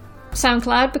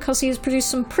SoundCloud, because he has produced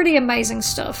some pretty amazing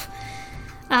stuff.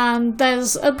 And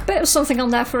there's a bit of something on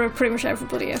there for pretty much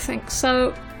everybody, I think.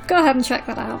 So go ahead and check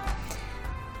that out.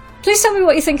 Please tell me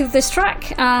what you think of this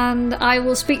track, and I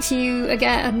will speak to you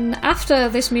again after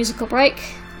this musical break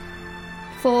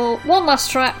for one last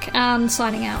track and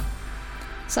signing out.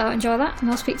 So enjoy that,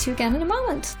 and I'll speak to you again in a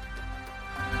moment.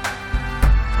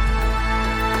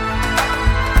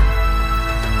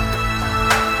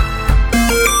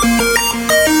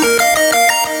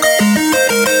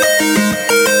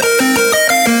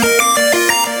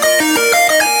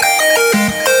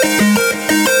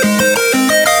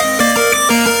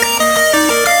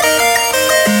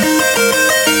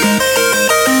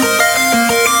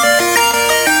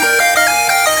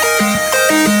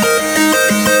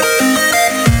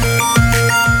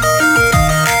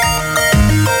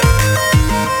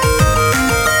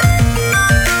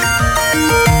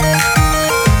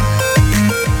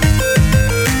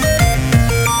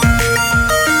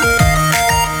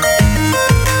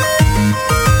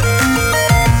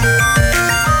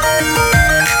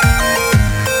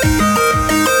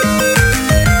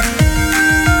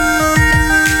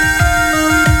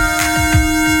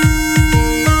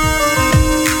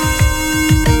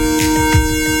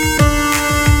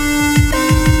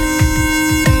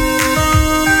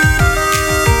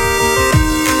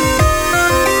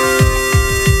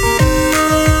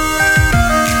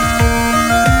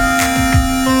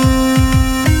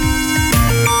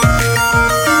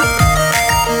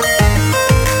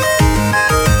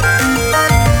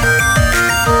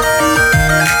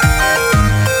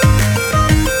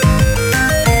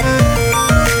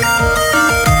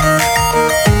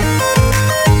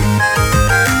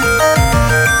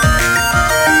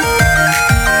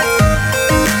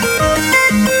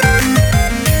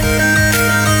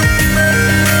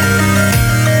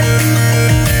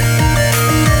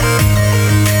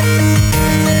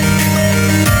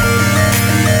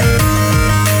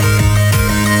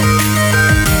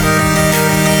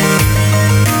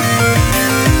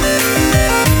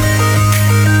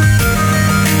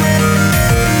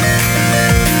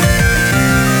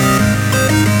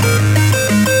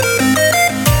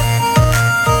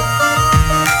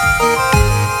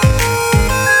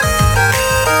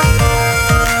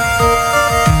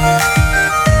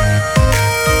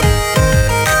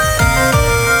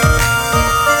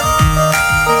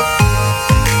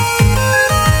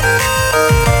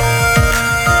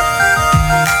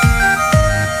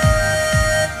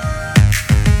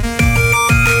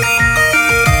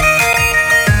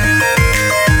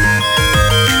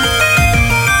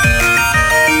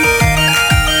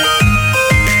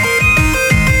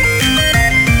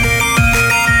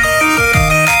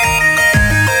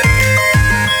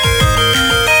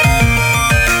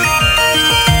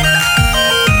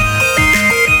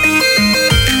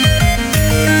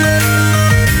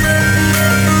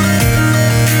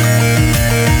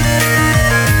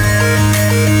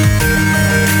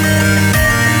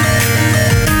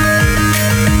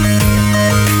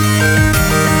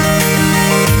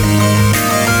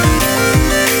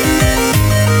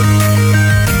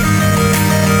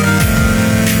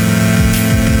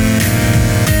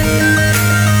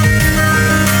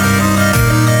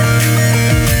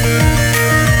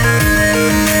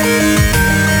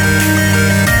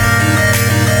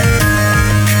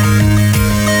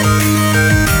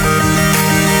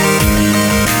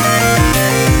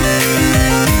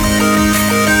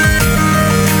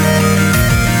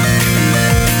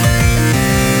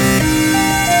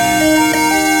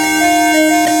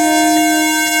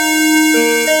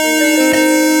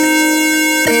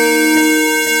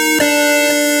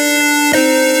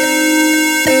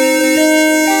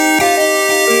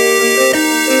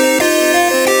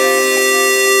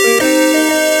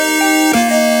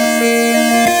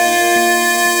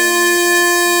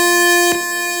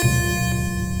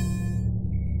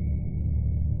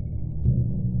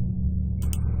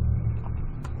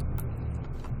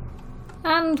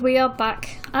 we are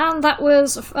back. And that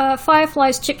was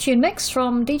Firefly's chiptune mix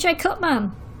from DJ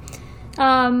Cutman.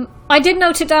 I did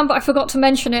note it down, but I forgot to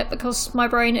mention it because my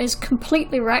brain is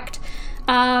completely wrecked.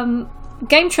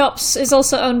 Game Chops is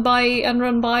also owned by and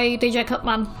run by DJ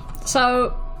Cutman.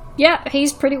 So, yeah,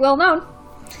 he's pretty well known.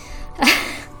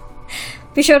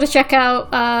 Be sure to check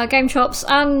out Game Chops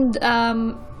and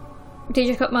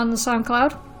DJ Cutman's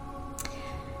SoundCloud.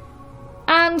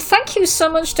 And thank you so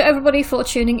much to everybody for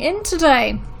tuning in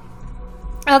today.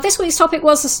 This week's topic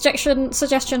was a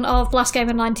suggestion of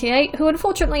BlastGamer98, who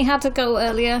unfortunately had to go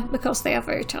earlier because they are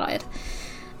very tired.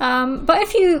 But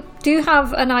if you do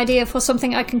have an idea for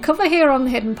something I can cover here on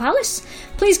Hidden Palace,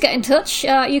 please get in touch.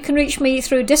 You can reach me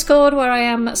through Discord, where I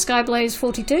am at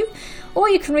Skyblaze42, or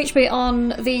you can reach me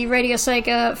on the Radio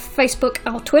Sega Facebook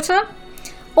or Twitter,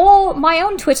 or my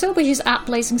own Twitter, which is at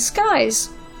Blazing Skies.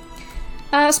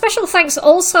 Special thanks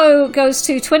also goes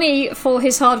to Twinny for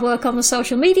his hard work on the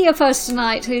social media post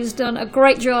tonight, who's done a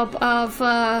great job of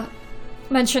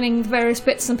mentioning various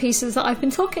bits and pieces that I've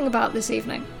been talking about this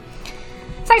evening.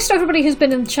 Thanks to everybody who's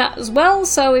been in the chat as well.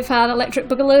 So we've had Electric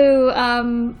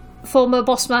Boogaloo, former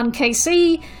bossman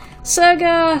KC,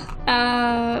 Serga,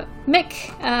 Mick,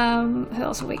 who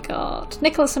else have we got?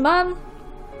 Nicholas Aman,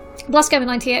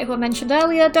 BlastGamer98, who I mentioned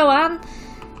earlier, Doan,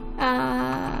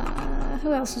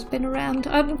 who else has been around?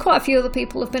 Quite a few other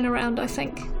people have been around, I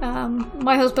think.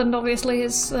 My husband obviously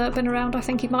has been around. I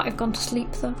think he might have gone to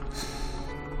sleep though.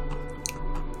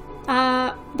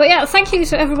 But yeah, thank you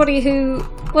to everybody who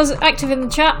was active in the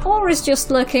chat or is just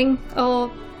lurking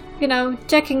or, you know,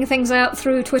 checking things out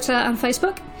through Twitter and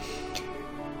Facebook.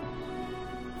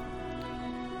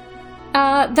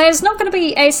 There's not going to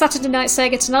be a Saturday Night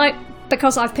Sega tonight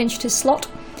because I've pinched his slot.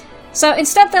 So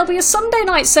instead there'll be a Sunday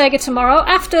Night Sega tomorrow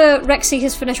after Rexy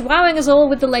has finished wowing us all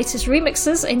with the latest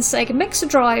remixes in Sega Mixer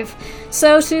Drive,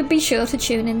 so to be sure to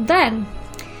tune in then.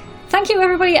 Thank you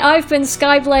everybody, I've been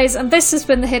Skyblaze and this has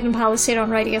been the Hidden Palace here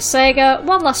on Radio Sega.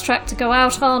 One last track to go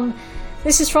out on.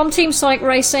 This is from Team Sonic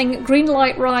Racing, Green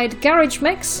Light Ride Garage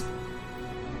Mix.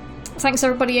 Thanks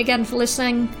everybody again for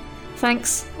listening.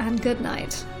 Thanks and good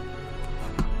night.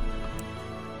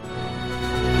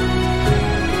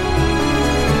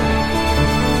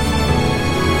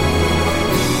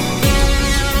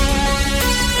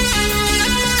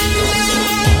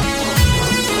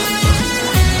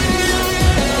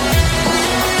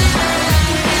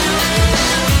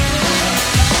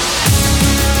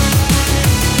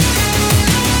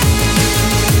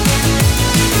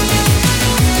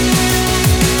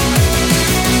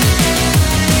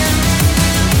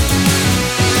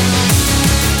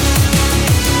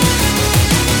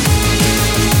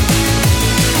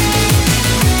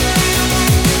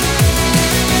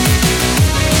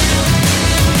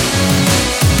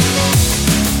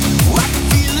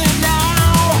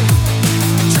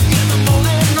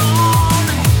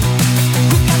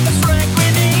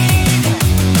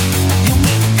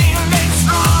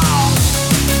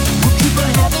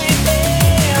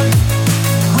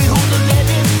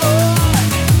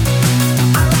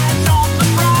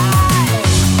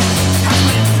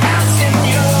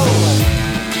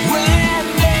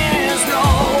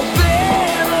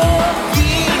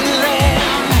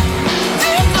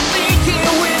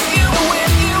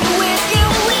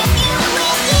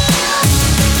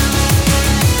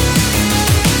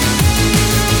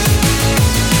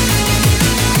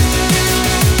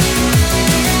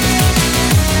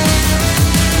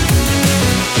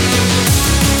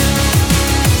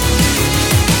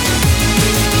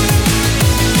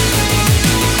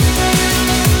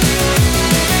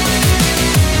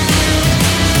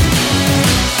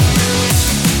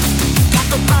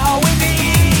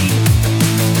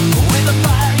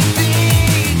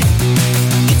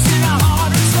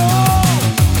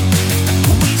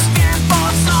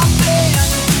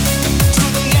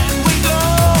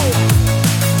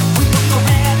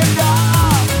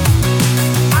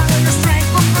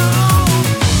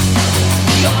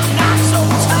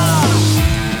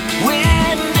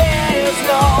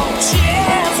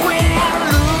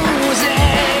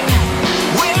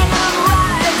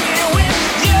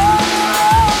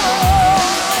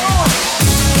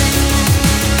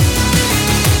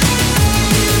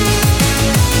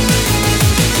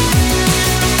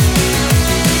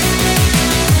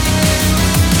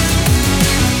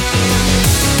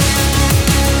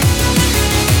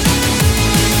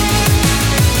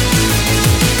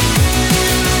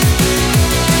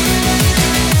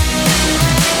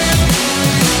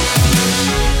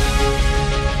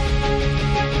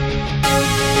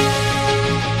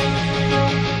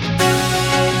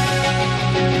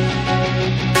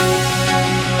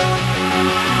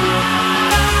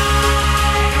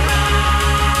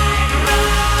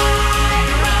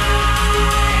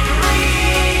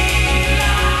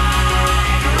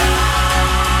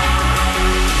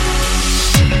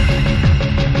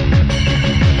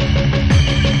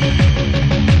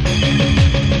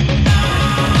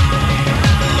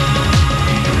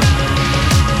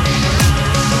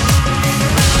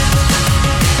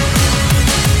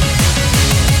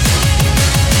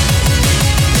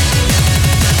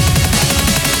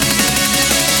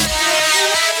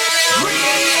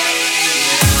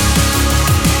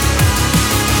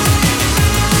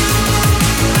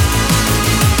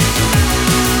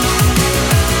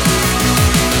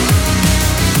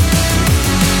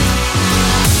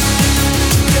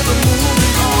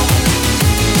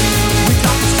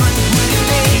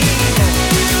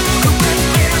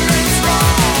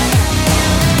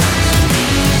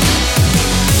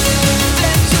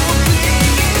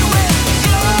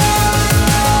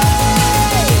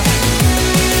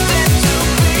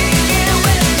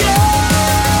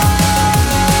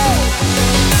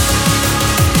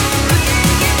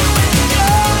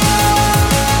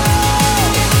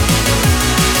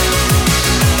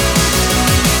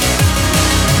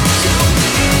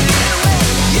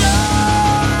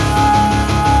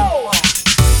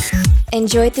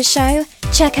 enjoyed the show?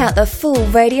 Check out the full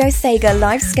Radio Sega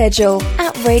live schedule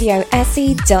at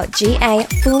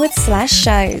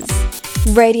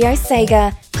radiose.ga/shows. Radio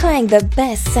Sega, playing the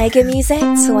best Sega music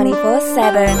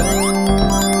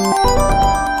 24/7.